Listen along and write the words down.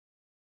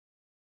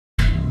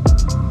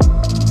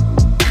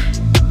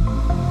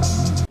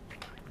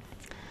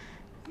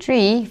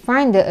3.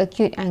 Find the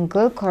acute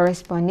angle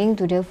corresponding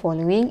to the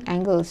following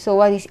angles. So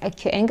what is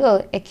acute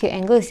angle? Acute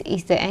angle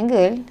is the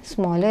angle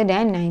smaller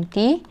than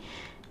 90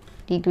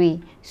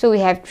 degree. So we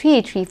have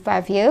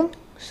 335 here.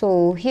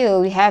 So here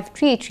we have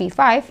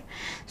 335.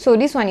 So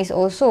this one is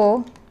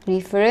also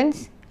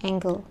reference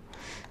angle.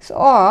 So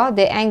or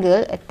the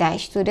angle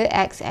attached to the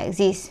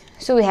x-axis.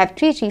 So we have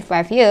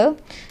 335 here.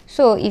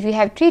 So if you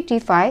have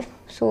 335,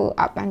 so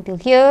up until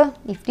here,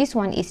 if this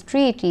one is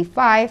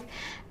 335,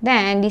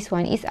 then this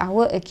one is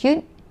our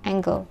acute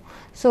angle.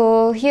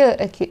 So here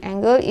acute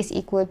angle is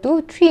equal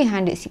to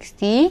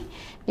 360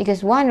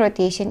 because one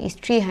rotation is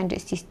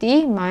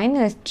 360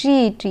 minus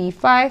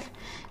 335,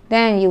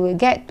 then you will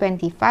get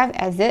 25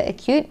 as the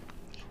acute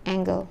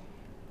angle.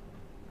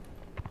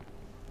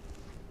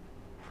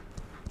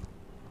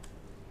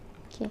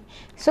 Okay.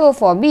 So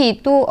for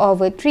B,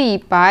 2/3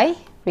 pi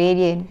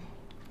radian.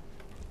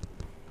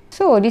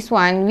 So this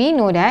one we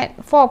know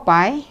that for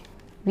pi,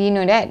 we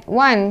know that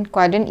one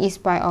quadrant is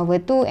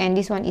pi/2 and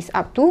this one is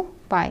up to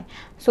pi.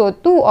 So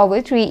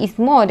 2/3 is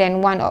more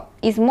than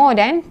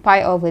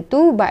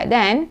pi/2, but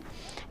then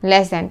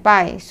less than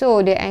pi.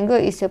 So the angle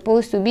is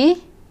supposed to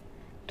be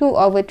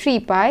 2/3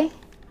 pi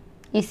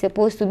is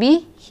supposed to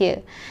be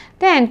here.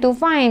 Then to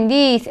find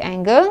this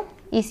angle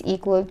is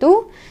equal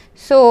to,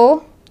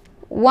 so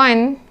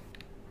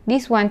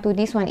this one to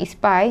this one is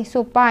pi.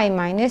 So pi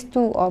minus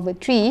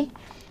 2/3,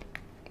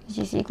 which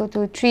is equal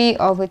to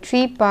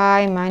 3/3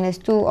 pi minus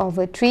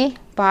 2/3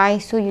 pi.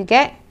 So you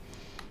get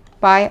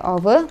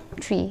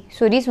pi/3.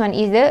 So this one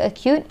is the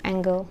acute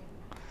angle.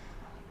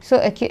 So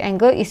acute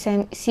angle is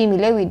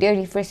similar with the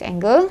reverse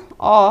angle,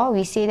 or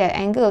we say that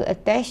angle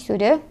attached to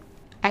the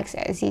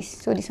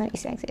x-axis. So this one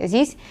is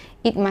x-axis.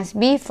 It must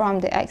be from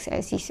the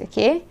x-axis.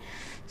 Okay.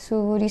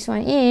 So this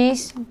one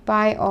is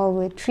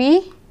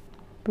pi/3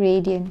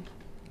 radian.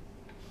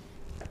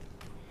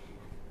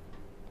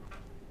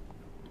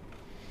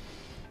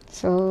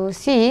 So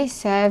C,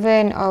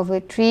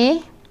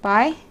 7/3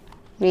 pi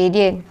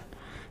radian.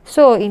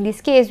 So in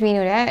this case, we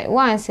know that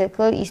one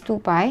circle is 2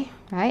 pi,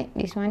 right?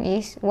 This one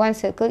is, one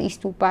circle is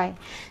 2 pi.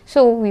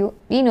 So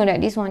we know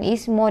that this one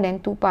is more than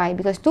 2 pi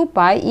because 2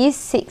 pi is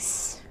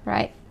 6,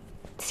 right?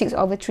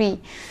 6/3.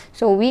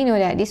 So we know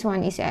that this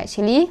one is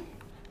actually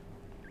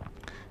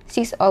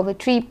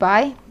 6/3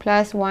 pi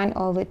plus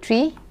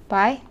 1/3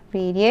 pi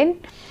radian,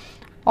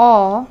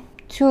 or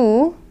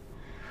 2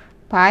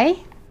 pi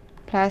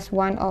plus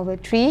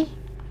 1/3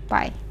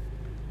 pi.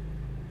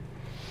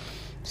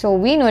 So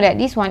we know that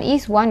this one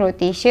is one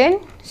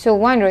rotation. So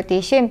one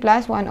rotation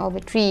plus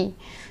 1/3.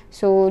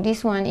 So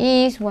this one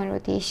is one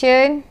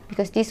rotation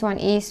because this one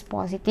is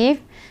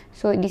positive.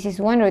 So this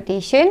is one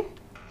rotation,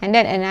 and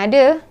then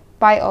another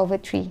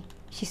pi/3,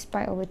 which is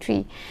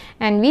pi/3.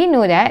 And we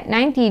know that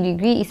 90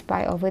 degree is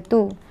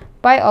pi/2.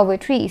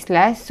 Pi/3 is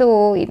less,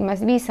 so it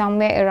must be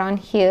somewhere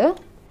around here,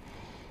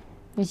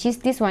 which is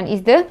this one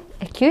is the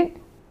acute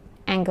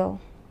angle.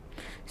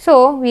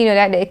 So we know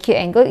that the acute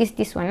angle is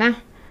this one lah.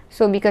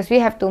 So because we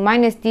have to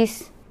minus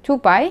this 2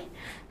 pi,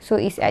 so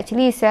it's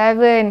actually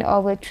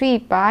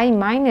 7/3 pi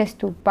minus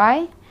 2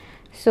 pi.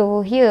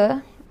 So here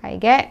I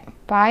get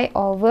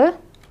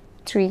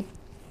pi/3.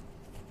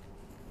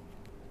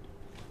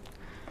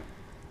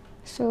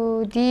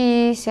 So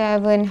D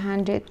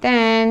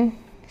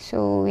 710.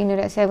 So we know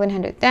that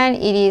 710,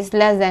 it is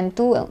less than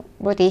 2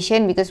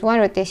 rotation because one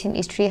rotation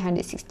is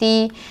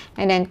 360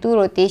 and then 2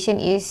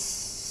 rotation is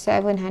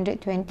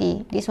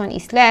 720. This one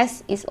is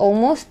less, it's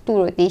almost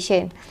 2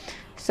 rotation.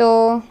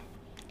 So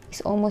it's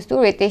almost 2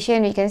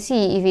 rotation. We can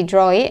see if we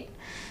draw it.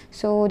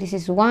 So this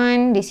is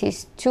 1, this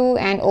is 2,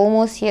 and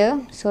almost here.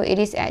 So it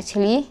is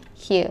actually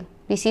here.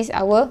 This is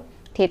our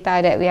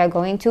theta that we are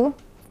going to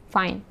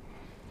find.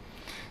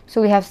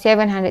 So we have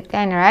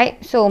 710, right?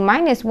 So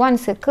minus 1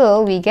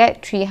 circle, we get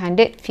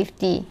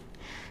 350.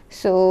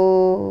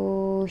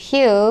 So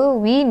here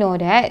we know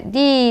that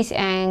this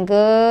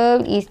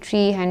angle is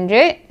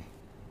 350.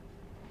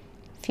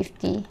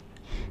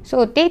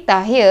 So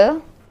theta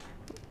here,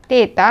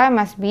 theta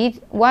must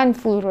be 1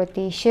 full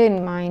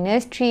rotation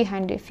minus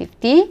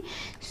 350.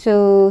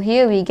 So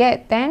here we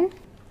get 10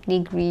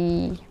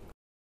 degree.